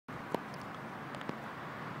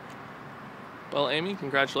Well, Amy,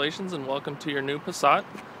 congratulations and welcome to your new Passat.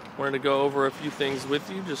 Wanted to go over a few things with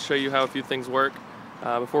you, just show you how a few things work.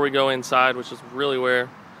 Before we go inside, which is really where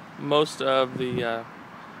most of the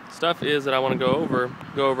stuff is that I want to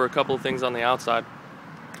go over a couple of things on the outside.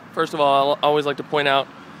 First of all, I always like to point out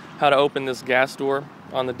how to open this gas door.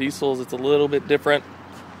 On the diesels, it's a little bit different.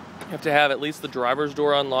 You have to have at least the driver's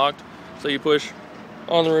door unlocked. So you push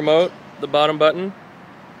on the remote, the bottom button,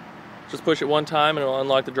 just push it one time and it'll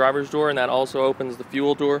unlock the driver's door, and that also opens the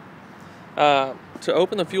fuel door. To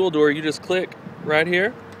open the fuel door, you just click right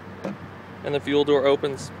here and the fuel door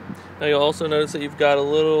opens. Now you'll also notice that you've got a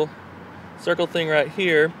little circle thing right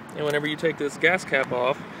here, and whenever you take this gas cap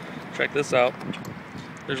off, check this out,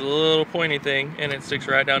 there's a little pointy thing and it sticks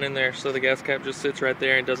right down in there, so the gas cap just sits right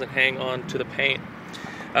there and doesn't hang on to the paint.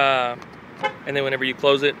 And then whenever you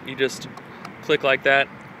close it, you just click like that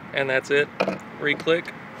and that's it.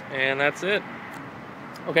 Re-click and that's it.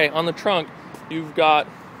 Okay, on the trunk, you've got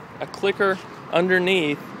a clicker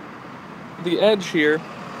underneath the edge here,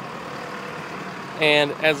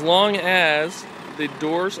 and as long as the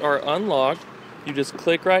doors are unlocked, you just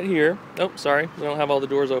click right here. Oh, sorry, we don't have all the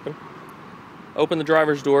doors open. Open the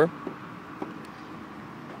driver's door.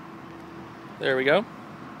 There we go.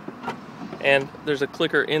 And there's a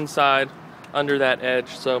clicker inside under that edge.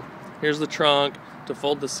 So here's the trunk. To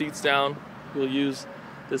fold the seats down, you'll use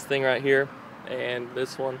this thing right here and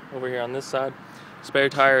this one over here on this side. Spare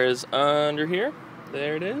tire is under here.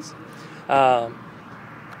 There it is.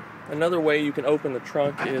 Another way you can open the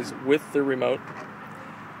trunk is with the remote.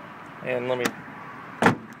 And let me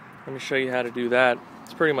show you how to do that.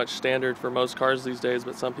 It's pretty much standard for most cars these days,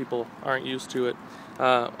 but some people aren't used to it.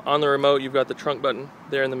 On the remote, you've got the trunk button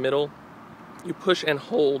there in the middle. You push and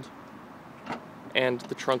hold and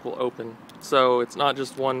the trunk will open. So it's not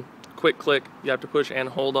just one quick click. You have to push and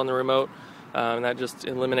hold on the remote, and that just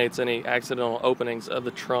eliminates any accidental openings of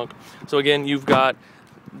the trunk. So again, you've got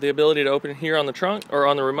the ability to open here on the trunk, or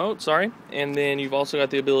on the remote, sorry, and then you've also got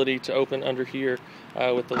the ability to open under here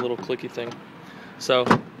with the little clicky thing. So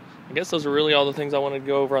I guess those are really all the things I wanted to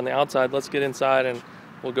go over on the outside. Let's get inside and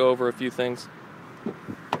we'll go over a few things.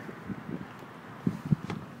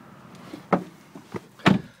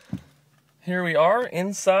 Here we are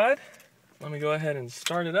inside. Let me go ahead and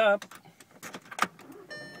start it up.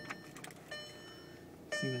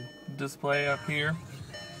 See the display up here.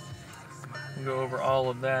 We'll go over all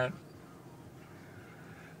of that.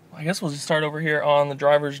 I guess we'll just start over here on the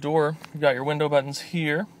driver's door. You've got your window buttons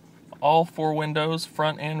here. All four windows,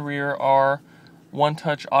 front and rear, are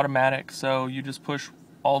one-touch automatic. So you just push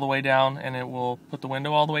all the way down and it will put the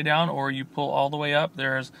window all the way down, or you pull all the way up.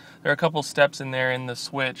 There are a couple steps in there in the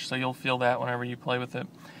switch, so you'll feel that whenever you play with it.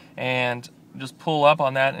 And just pull up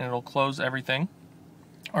on that and it'll close everything.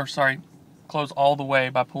 Or sorry, close all the way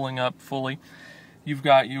by pulling up fully. You've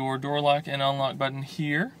got your door lock and unlock button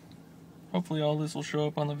here. Hopefully all this will show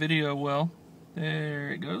up on the video well.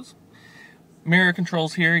 There it goes. Mirror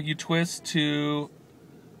controls here. You twist to,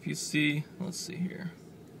 if you see, let's see here.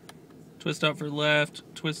 Twist up for left,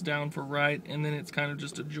 twist down for right, and then it's kind of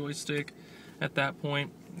just a joystick at that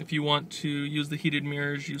point. If you want to use the heated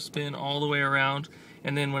mirrors, you spin all the way around,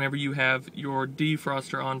 and then whenever you have your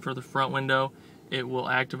defroster on for the front window, it will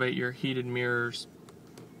activate your heated mirrors.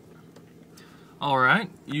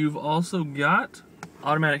 Alright, you've also got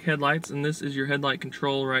automatic headlights, and this is your headlight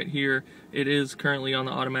control right here. It is currently on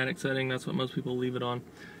the automatic setting. That's what most people leave it on,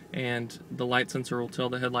 and the light sensor will tell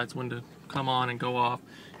the headlights when to come on and go off.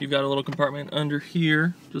 You've got a little compartment under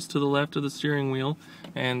here just to the left of the steering wheel,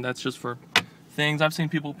 and that's just for things. I've seen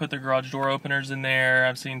people put their garage door openers in there.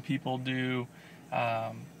 I've seen people do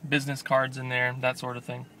business cards in there, that sort of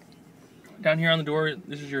thing. Down here on the door,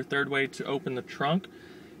 this is your third way to open the trunk.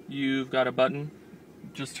 You've got a button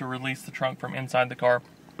just to release the trunk from inside the car.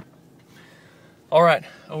 Alright,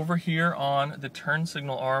 over here on the turn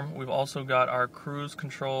signal arm, we've also got our cruise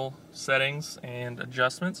control settings and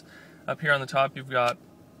adjustments. Up here on the top, you've got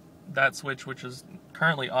that switch, which is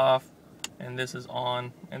currently off, and this is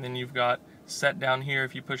on. And then you've got set down here.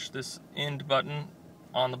 If you push this end button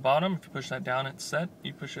on the bottom, if you push that down, it's set.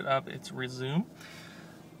 You push it up, it's resume.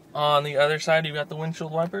 On the other side, you've got the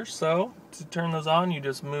windshield wipers. So to turn those on, you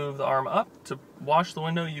just move the arm up. To wash the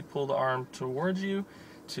window, you pull the arm towards you.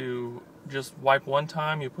 To just wipe one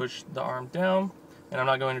time, you push the arm down. And I'm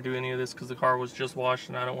not going to do any of this because the car was just washed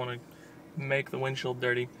and I don't want to make the windshield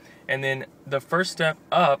dirty. And then the first step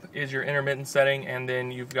up is your intermittent setting, and then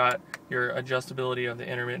you've got your adjustability of the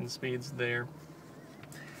intermittent speeds there.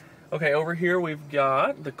 Okay, over here we've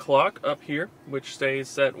got the clock up here, which stays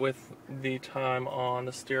set with the time on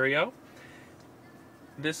the stereo.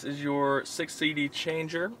 This is your 6 CD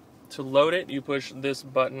changer. To load it, you push this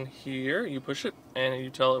button here, you push it, and you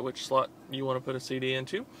tell it which slot you want to put a CD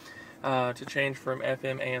into. To change from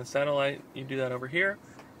FM, AM, satellite, you do that over here.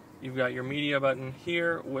 You've got your media button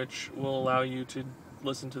here, which will allow you to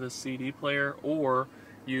listen to the CD player or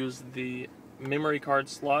use the memory card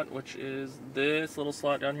slot, which is this little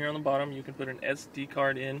slot down here on the bottom. You can put an SD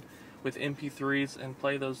card in with MP3s and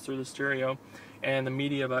play those through the stereo. And the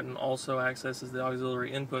media button also accesses the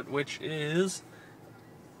auxiliary input, which is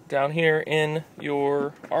down here in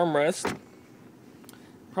your armrest.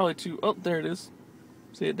 Probably oh, there it is.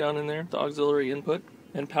 See it down in there, the auxiliary input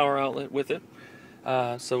and power outlet with it.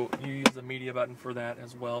 So you use the media button for that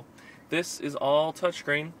as well. This is all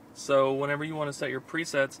touchscreen, so whenever you want to set your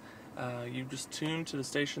presets, you just tune to the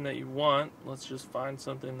station that you want. Let's just find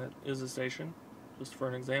something that is a station, just for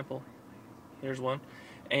an example. Here's one.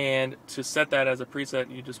 And to set that as a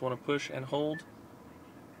preset, you just want to push and hold.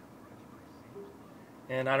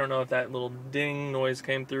 And I don't know if that little ding noise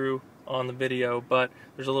came through on the video, but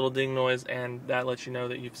there's a little ding noise, and that lets you know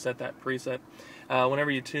that you've set that preset.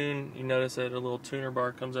 Whenever you tune, you notice that a little tuner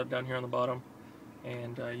bar comes up down here on the bottom,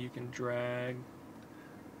 and you can drag.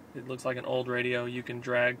 It looks like an old radio. You can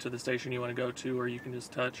drag to the station you want to go to, or you can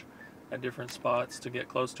just touch at different spots to get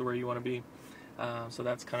close to where you want to be. So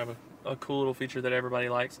that's kind of a cool little feature that everybody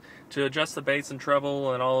likes. To adjust the bass and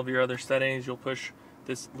treble and all of your other settings, you'll push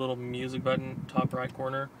this little music button, top right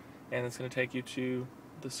corner, and it's going to take you to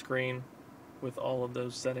the screen with all of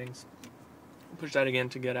those settings. Push that again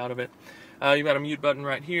to get out of it. You've got a mute button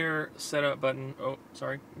right here, setup button,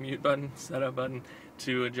 mute button, setup button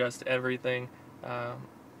to adjust everything,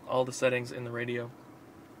 all the settings in the radio.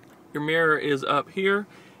 Your mirror is up here,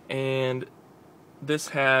 and this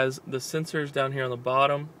has the sensors down here on the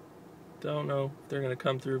bottom. Don't know if they're going to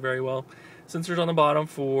come through very well. Sensors on the bottom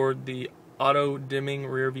for the auto dimming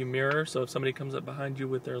rear view mirror, so if somebody comes up behind you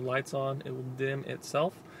with their lights on, it will dim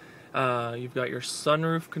itself. You've got your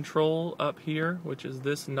sunroof control up here, which is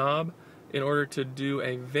this knob. In order to do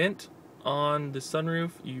a vent on the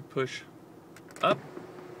sunroof, you push up,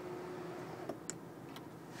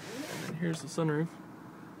 and then here's the sunroof.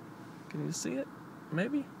 Can you see it?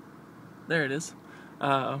 Maybe? There it is.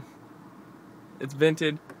 It's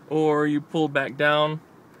vented, or you pull back down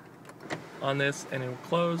on this and it will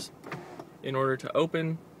close. In order to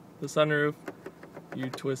open the sunroof, you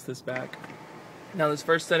twist this back. Now this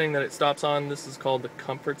first setting that it stops on, this is called the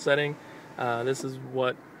comfort setting. This is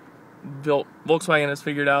what Volkswagen has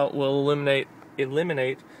figured out will eliminate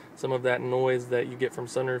some of that noise that you get from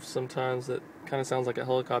sunroofs sometimes that kind of sounds like a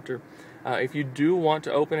helicopter. If you do want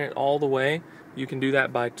to open it all the way, you can do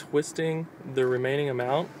that by twisting the remaining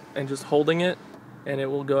amount and just holding it, and it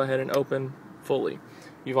will go ahead and open fully.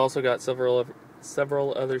 You've also got several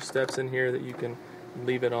other steps in here that you can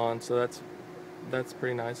leave it on, so that's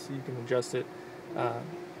pretty nice. You can adjust it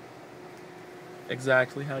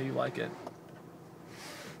exactly how you like it.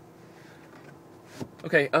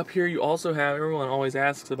 Okay, up here you also have, everyone always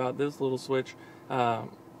asks about this little switch.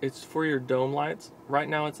 It's for your dome lights. Right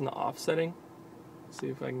now it's in the off setting. Let's see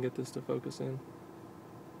if I can get this to focus in.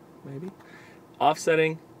 Maybe. Off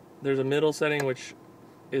setting, there's a middle setting which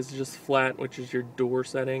is just flat, which is your door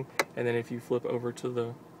setting, and then if you flip over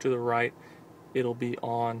to the right, it'll be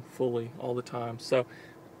on fully all the time. So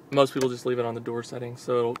most people just leave it on the door setting,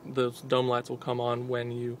 so those dome lights will come on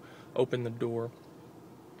when you open the door.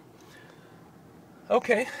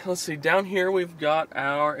 Okay, let's see, down here we've got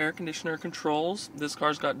our air conditioner controls. This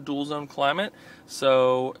car's got dual zone climate,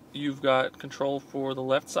 so you've got control for the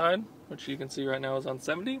left side, which you can see right now is on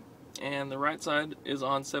 70, and the right side is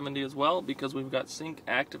on 70 as well because we've got sync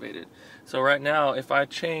activated. So right now if I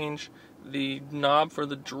change the knob for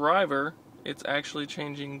the driver, it's actually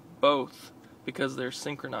changing both because they're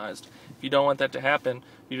synchronized. If you don't want that to happen,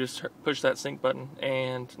 you just push that sync button,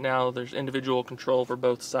 and now there's individual control for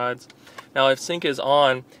both sides. Now if sync is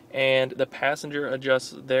on and the passenger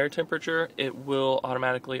adjusts their temperature, it will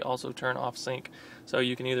automatically also turn off sync. So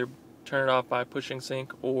you can either turn it off by pushing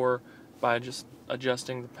sync or by just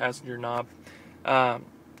adjusting the passenger knob.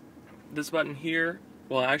 This button here,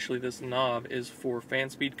 well actually this knob is for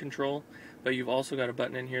fan speed control, but you've also got a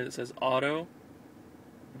button in here that says auto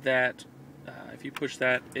that if you push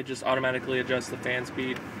that, it just automatically adjusts the fan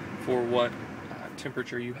speed for what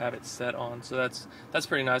temperature you have it set on. So that's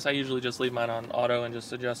pretty nice. I usually just leave mine on auto and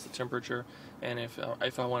just adjust the temperature, and if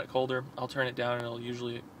I want it colder, I'll turn it down and it'll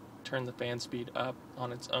usually turn the fan speed up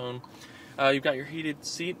on its own. You've got your heated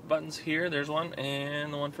seat buttons here. There's one,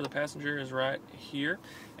 and the one for the passenger is right here,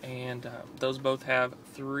 and those both have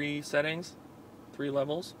 3 settings, 3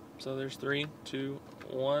 levels. So there's 3, 2,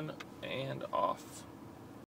 1, and off.